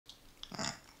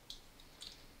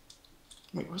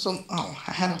Wait, where's the... Oh,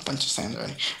 I had a bunch of sand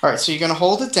already. Alright, so you're gonna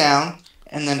hold it down,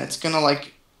 and then it's gonna,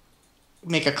 like,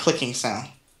 make a clicking sound.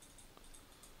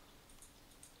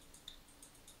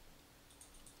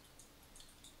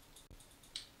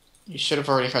 You should have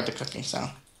already heard the clicking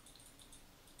sound.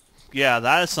 Yeah,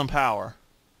 that is some power.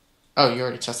 Oh, you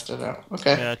already tested it out.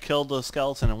 Okay. Yeah, killed the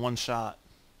skeleton in one shot.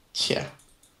 Yeah.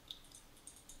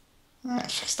 Alright,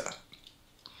 fix that.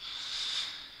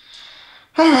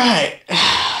 Alright.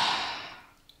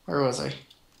 Where was I?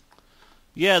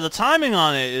 Yeah, the timing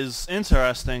on it is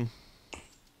interesting.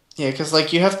 Yeah, because,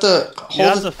 like, you have to You hold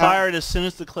have it to down. fire it as soon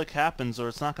as the click happens, or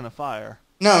it's not going to fire.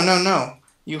 No, no, no.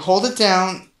 You hold it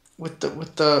down with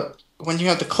the when you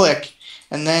have the click,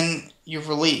 and then you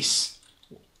release.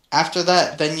 After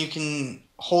that, then you can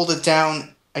hold it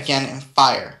down again and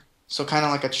fire. So kind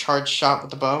of like a charged shot with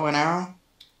the bow and arrow.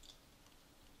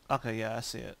 Okay, yeah, I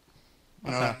see it.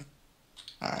 You know what Okay. I mean?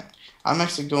 All right. I'm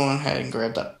actually going ahead and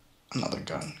grab that another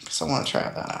gun because I want to try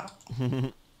that out.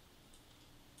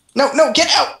 No, no, get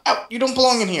out! Out! You don't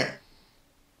belong in here.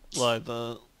 What,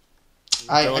 the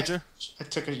I I, villager? I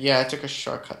took a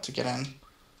shortcut to get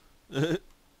in.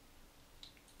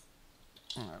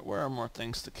 Alright, where are more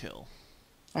things to kill?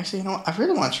 Actually, you know what? I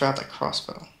really want to try out that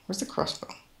crossbow. Where's the crossbow?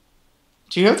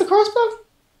 Do you have the crossbow?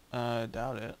 I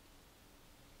doubt it.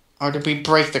 Or did we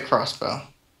break the crossbow?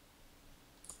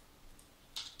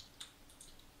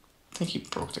 I think you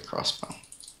broke the crossbow.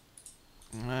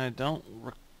 I don't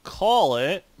recall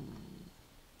it.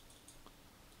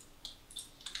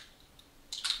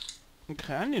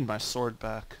 Okay, I need my sword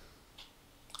back.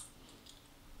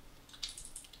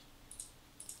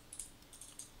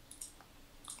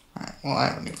 Alright, well, I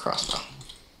have a new crossbow.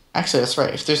 Actually, that's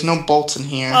right. If there's no bolts in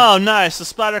here, Oh, nice! The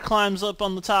spider climbs up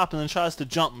on the top and then tries to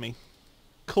jump me.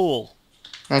 Cool.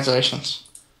 congratulations.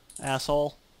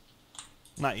 Asshole.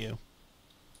 Not you.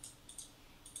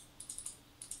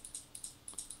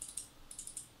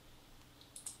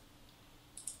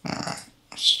 Alright,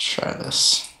 let's try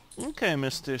this. Okay,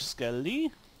 Mr.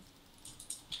 Skelly.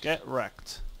 Get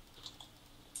wrecked.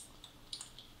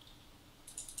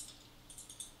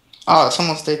 Oh, it's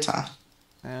almost daytime.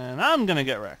 And I'm gonna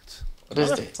get wrecked. It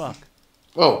is Motherfuck. daytime.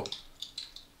 Whoa.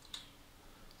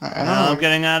 Alright, I don't know Now I'm where...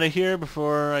 getting out of here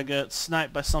before I get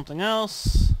sniped by something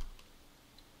else.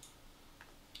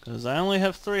 Because I only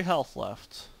have 3 health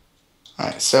left.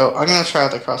 Alright, so I'm gonna try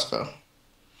out the crossbow.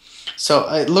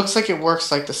 So it looks like it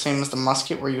works like the same as the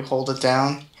musket where you hold it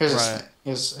down. Right.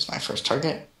 Here's my first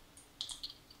target.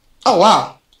 Oh,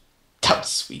 wow. That was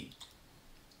sweet.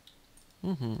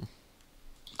 Mm-hmm.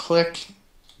 Click.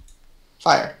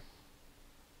 Fire.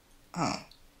 Oh.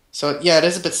 So, yeah, it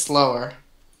is a bit slower.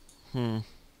 Hmm.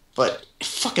 But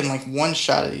fucking like one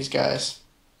shot of these guys.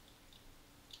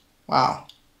 Wow.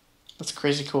 That's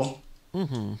crazy cool.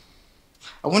 Mm-hmm.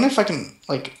 I wonder if I can,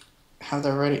 like, have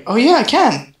that ready. Oh, yeah, I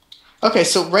can. Okay,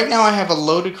 so right now I have a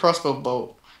loaded crossbow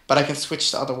bolt, but I can switch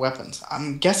to other weapons.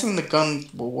 I'm guessing the gun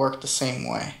will work the same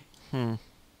way. Hmm.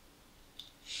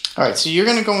 Alright, so you're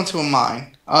going to go into a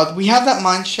mine. We have that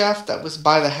mine shaft that was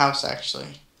by the house,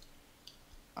 actually.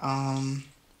 I'll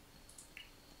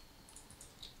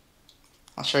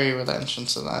show you where the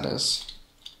entrance of that is.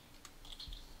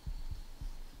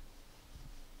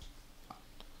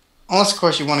 Unless, of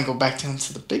course, you want to go back down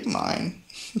to the big mine.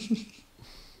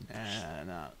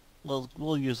 Nah.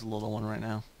 We'll use the little one right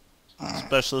now. Alright.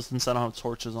 Especially since I don't have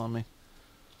torches on me.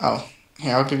 Oh,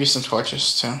 here, I'll give you some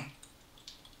torches, too.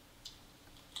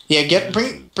 Yeah,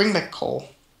 bring back coal.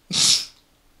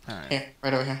 Alright. Here,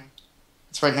 right over here.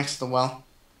 It's right next to the well.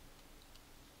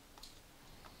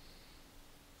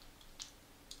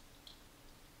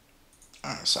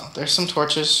 Alright, so there's some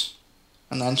torches,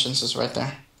 and the entrance is right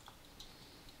there.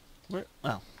 Where?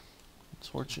 Oh.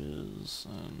 Torches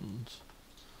and...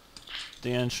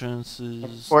 The entrance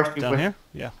is Force be down with here?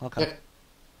 Yeah, okay. Yep.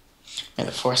 May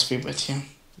the force be with you.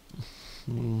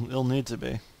 It'll need to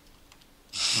be.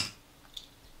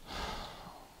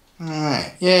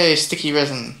 Alright, yay, sticky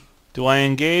resin. Do I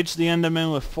engage the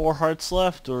Enderman with 4 hearts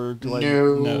left, or do I...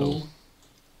 No. No.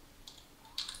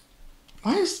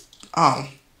 Why is... Oh.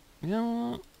 You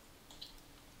know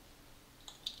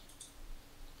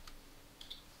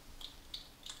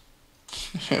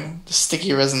The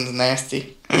sticky resin's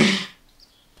nasty.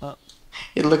 what?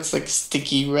 It looks like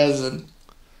sticky resin.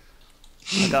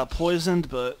 I got poisoned,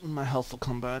 but my health will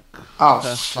come back Oh,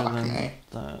 faster fuck than me.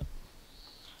 that.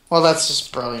 Well, that's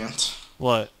just brilliant.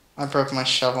 What? I broke my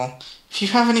shovel. If you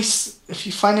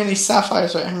find any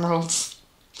sapphires or emeralds,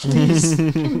 please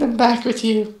bring them back with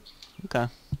you. Okay.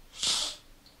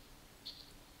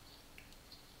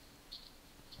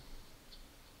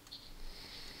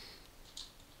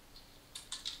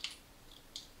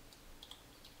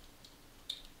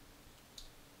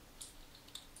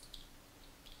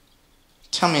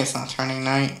 Tell me it's not turning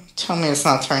night. Tell me it's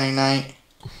not turning night.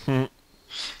 Hmm.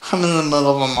 I'm in the middle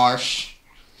of a marsh.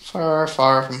 Far,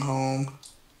 far from home.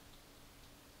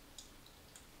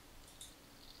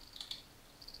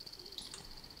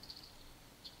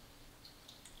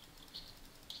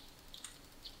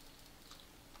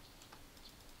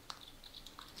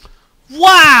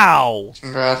 Wow!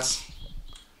 Congrats.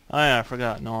 Oh yeah, I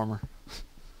forgot. No armor.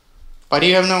 Why do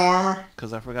you have no armor?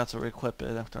 Because I forgot to re-equip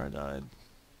it after I died.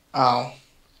 Oh,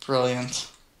 brilliant.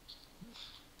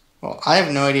 Well, I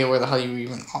have no idea where the hell you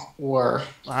even were.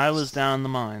 I was down in the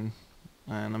mine,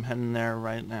 and I'm heading there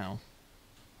right now.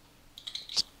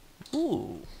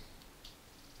 Ooh.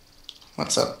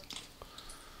 What's up?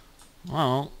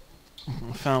 Well,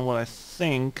 I found what I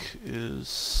think is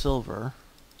silver.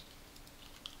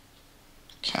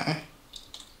 Okay.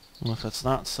 Well, if it's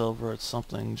not silver, it's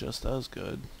something just as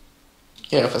good.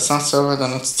 Yeah, if it's not silver,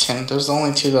 then it's tin. There's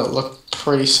only two that look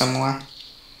pretty similar.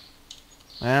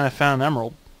 And I found an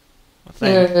emerald. I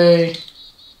think. Yay!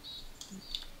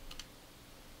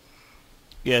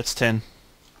 Yeah, it's tin.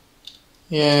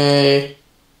 Yay!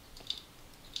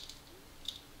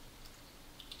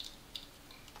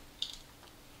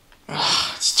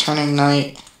 Ugh, it's turning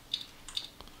night.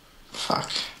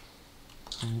 Fuck.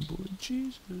 Oh boy,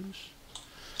 Jesus.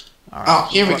 All Oh,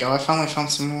 right. here we go. I finally found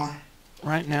some more.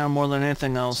 Right now, more than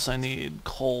anything else, I need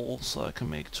coal so I can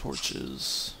make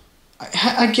torches.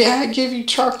 I gave you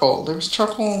charcoal. There was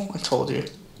charcoal. I told you.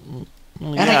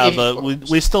 Well, And I yeah, gave but you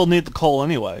we still need the coal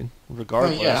anyway,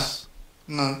 regardless.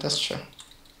 Oh, yeah. No, that's true.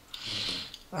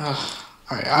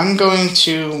 Alright, I'm going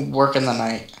to work in the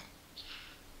night.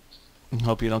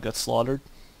 Hope you don't get slaughtered.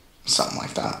 Something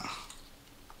like that.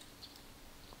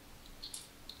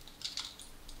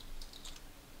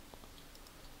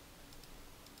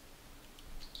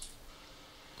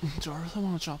 Do I really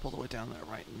want to drop all the way down there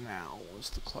right now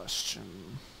is the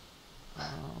question.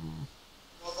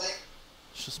 Well,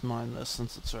 Let's just mine this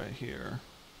since it's right here.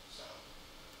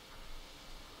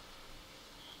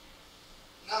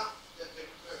 No,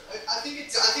 I think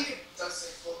it does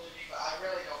say full duty, but I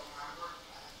really don't remember.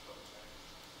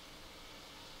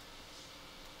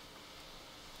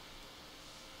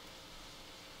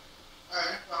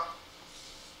 Alright, no problem.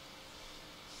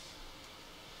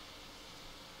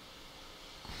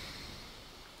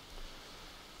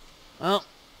 Well,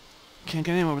 can't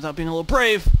get anywhere without being a little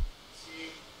brave. See you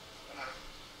whenever.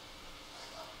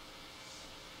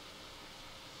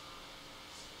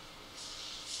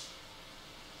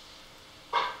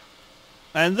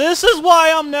 And this is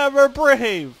why I'm never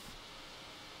brave.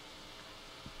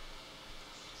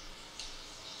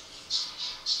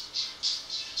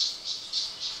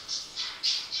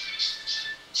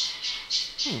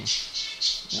 You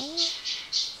know what?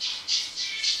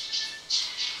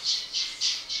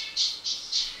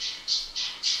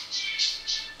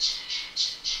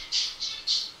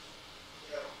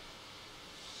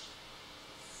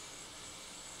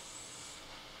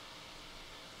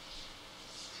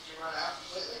 Did you run out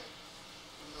completely?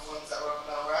 From the ones that were on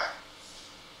the rack?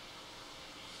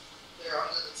 They're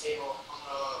under the table on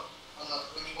the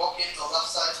when you walk in the left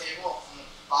side table on the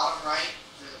bottom right,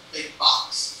 there's a big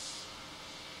box.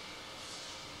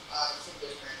 I think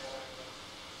there's granule.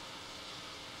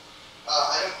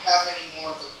 I don't have any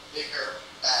more of the bigger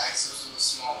bags, those are the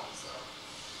small ones though.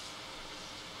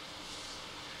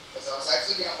 Because I was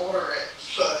actually gonna order it,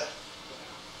 but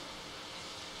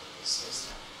this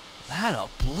is That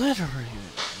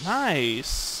obliterated.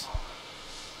 Nice.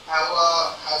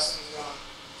 how's things going?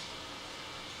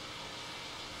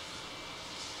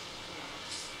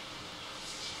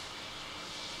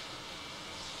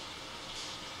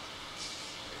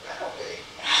 That'll be.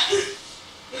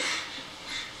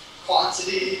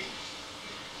 Quantity.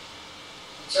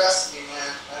 Trust me,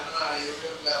 man. I don't know, you're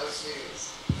real bad with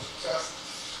shoes. Trust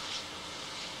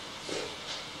me.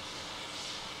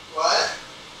 What?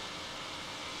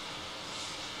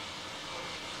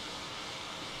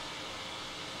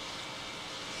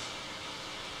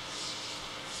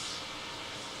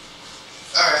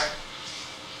 Alright.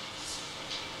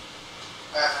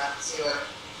 Alright, man. See you later.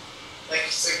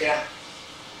 Thanks again.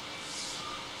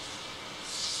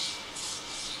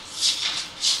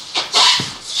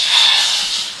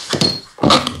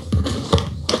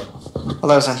 Well,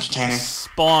 that was entertaining.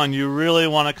 Spawn, you really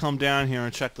want to come down here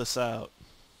and check this out.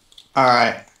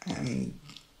 Alright, and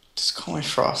just call me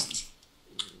Frost.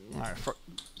 Alright,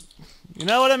 you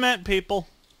know what I meant, people.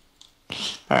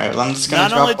 Alright, well, I'm just gonna Not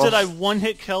drop only off. did I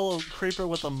one-hit kill a creeper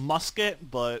with a musket,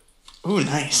 but Ooh,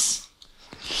 nice.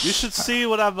 you should see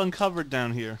what I've uncovered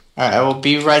down here. Alright, I will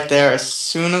be right there as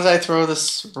soon as I throw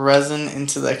this resin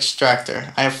into the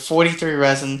extractor. I have 43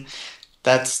 resin.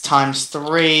 That's times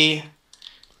 3.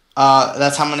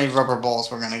 That's how many rubber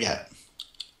balls we're gonna get.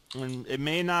 And it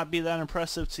may not be that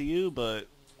impressive to you, but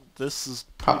this is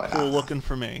pretty Probably cool not. looking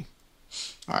for me.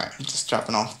 Alright, I'm just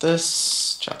dropping off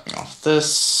this. Dropping off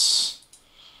this.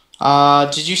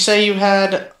 Did you say you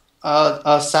had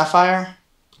a sapphire?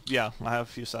 Yeah, I have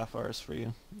a few sapphires for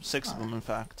you. 6 of them, in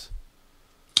fact.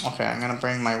 Okay, I'm gonna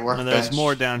bring my And there's workbench.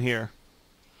 more down here.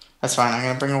 That's fine. I'm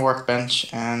gonna bring a workbench,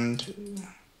 and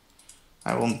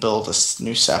I will build a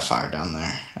new sapphire down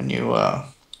there. A new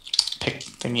pick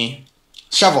thingy,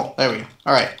 shovel. There we go.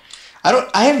 All right.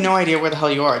 I have no idea where the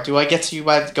hell you are. Do I get to you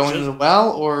by going to the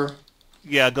well, or?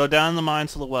 Yeah, go down the mine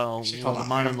to the well. Actually, Well, hold the on.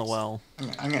 mine in the well.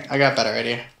 I got a better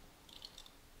idea. I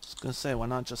was gonna say, why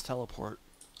not just teleport?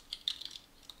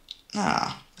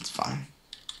 Nah, that's fine.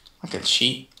 I could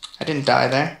cheat. I didn't die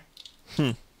there.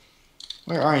 Hmm.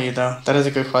 Where are you, though? That is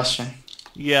a good question.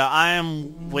 Yeah, I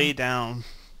am way down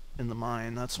in the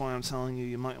mine. That's why I'm telling you,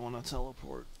 you might want to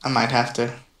teleport. I might have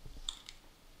to.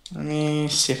 Let me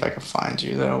see if I can find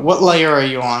you, though. What layer are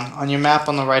you on? On your map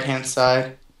on the right-hand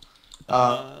side,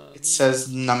 it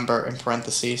says number in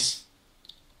parentheses.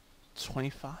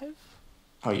 25?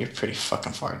 Oh, you're pretty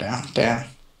fucking far down. Damn.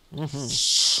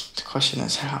 Mm-hmm. The question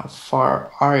is, how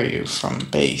far are you from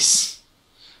base?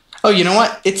 Oh, you know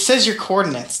what? It says your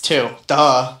coordinates, too.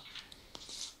 Duh.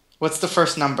 What's the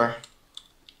first number?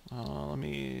 Let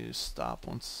me stop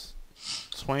once.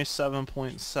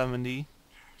 27.70.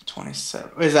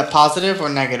 27. Is that positive or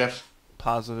negative?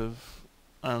 Positive.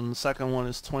 And the second one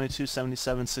is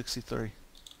 2277.63.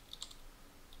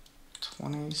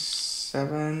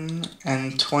 27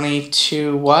 and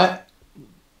 22 what?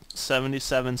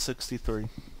 77.63.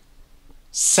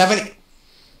 70.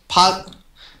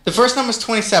 The first number is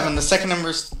 27. The second number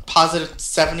is positive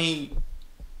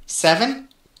 77?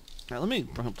 Now let me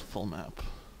bring up the full map.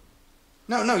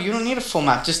 No, you don't need a full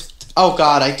map. Just, oh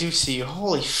god, I do see you.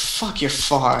 Holy fuck, you're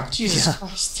far. Jesus Yeah.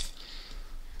 Christ.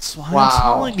 That's why Wow.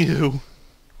 I'm telling you.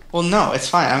 Well, no, it's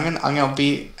fine. I'll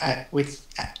be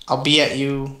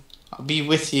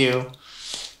with you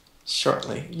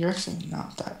shortly. You're actually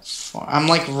not that far. I'm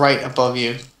like right above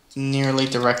you, nearly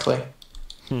directly.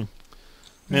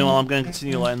 Meanwhile, I'm going to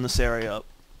continue lighting this area up.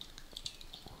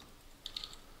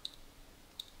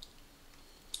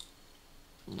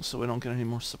 So we don't get any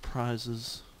more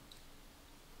surprises.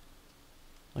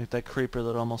 Like that creeper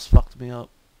that almost fucked me up.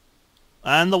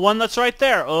 And the one that's right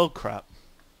there! Oh crap.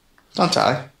 Don't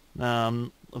die. Nah,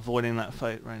 I'm avoiding that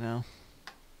fight right now.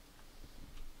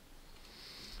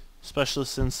 Especially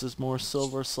since there's more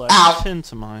silver Ow. / tin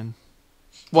to mine.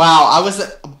 Wow, I was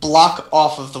a block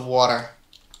off of the water.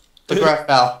 The graph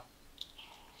fell.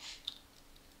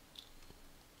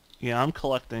 Yeah, I'm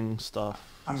collecting stuff.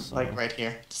 I'm so- like right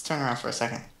here. Just turn around for a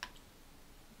second.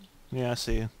 Yeah, I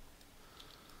see you.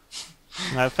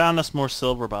 And I found us more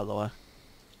silver, by the way.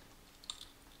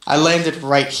 I landed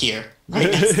right here.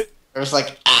 Right next. It was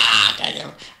like,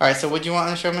 goddamn. Alright, so what do you want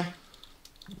to show me?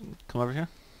 Come over here.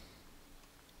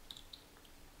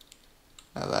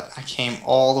 Now that I came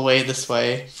all the way this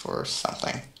way for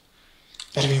something.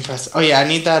 Better be impressive. Oh yeah, I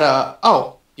need that,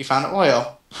 oh, you found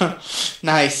oil.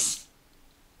 Nice.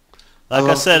 Like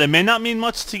I said, it may not mean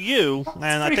much to you,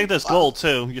 and I pretty think there's fun. gold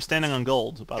too. You're standing on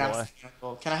gold, by the way.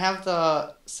 Cool. Can I have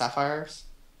the sapphires?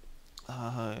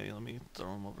 Let me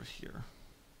throw them over here.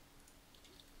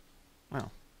 Wow.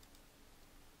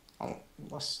 Oh,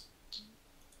 what's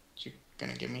you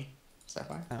gonna give me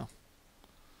sapphire?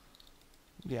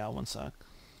 Yeah, one sec.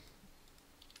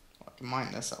 Well, I can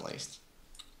mine this at least.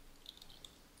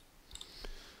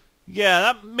 Yeah,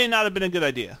 that may not have been a good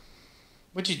idea.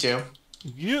 What'd you do?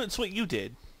 It's what you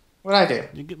did. What'd I do?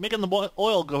 You're making the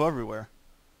oil go everywhere.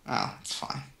 Oh, it's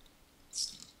fine.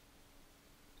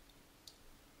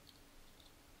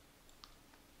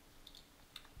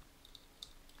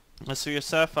 I see your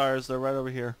sapphires. They're right over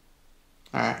here.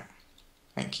 Alright.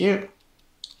 Thank you.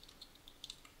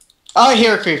 Oh, I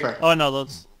hear a creeper. Oh, no,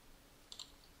 those...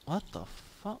 What the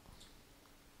fuck?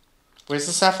 Where's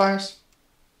the sapphires?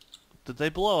 Did they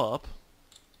blow up?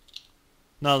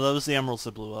 No, that was the emeralds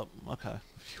that blew up. Okay.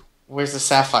 Phew. Where's the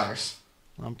sapphires?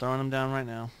 I'm throwing them down right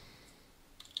now.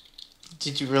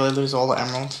 Did you really lose all the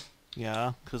emeralds?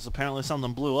 Yeah, because apparently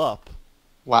something blew up.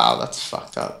 Wow, that's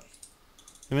fucked up.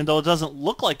 Even though it doesn't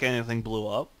look like anything blew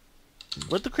up.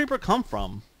 Where'd the creeper come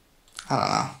from? I don't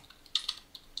know.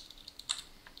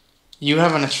 You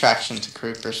have an attraction to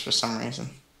creepers for some reason.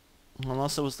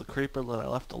 Unless it was the creeper that I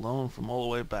left alone from all the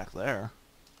way back there.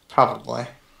 Probably.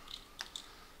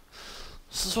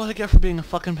 This is what I get for being a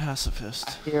fucking pacifist.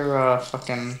 I hear a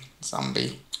fucking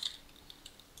zombie.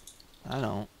 I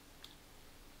don't.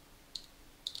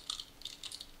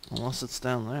 Unless it's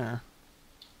down there.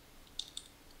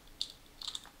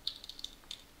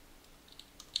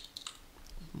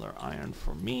 Another iron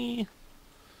for me.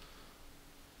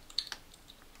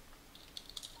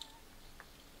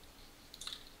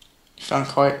 You found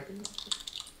quite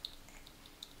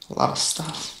a lot of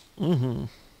stuff. Mm-hmm.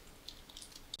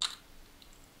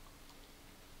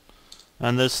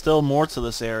 And there's still more to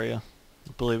this area,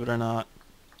 believe it or not.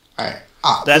 Alright.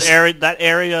 That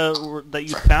area that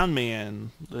you found me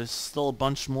in, there's still a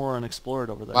bunch more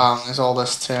unexplored over there. Wow, there's all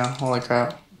this too. Holy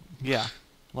crap. Yeah.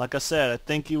 Like I said, I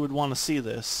think you would want to see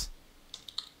this.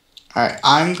 Alright,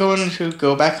 I'm going to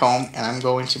go back home and I'm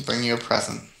going to bring you a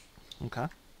present. Okay.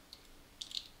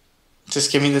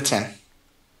 Just give me the tin.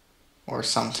 Or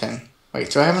some tin.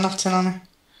 Wait, do I have enough tin on me?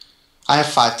 I have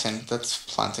 5 tin. That's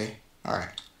plenty. Alright.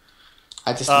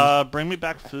 I just need... Bring me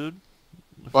back food.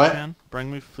 If What? you can.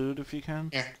 Bring me food if you can.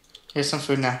 Here. Here's some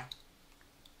food now.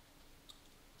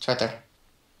 It's right there.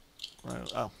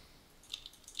 Right. Oh.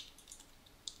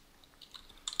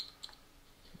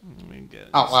 Let me get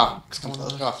Oh, wow. It's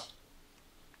completely off.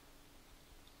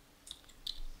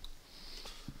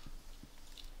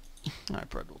 Alright,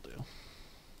 bread will do.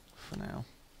 For now.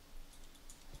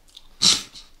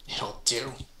 It'll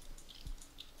do.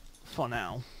 For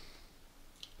now.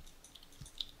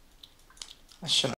 I shouldn't.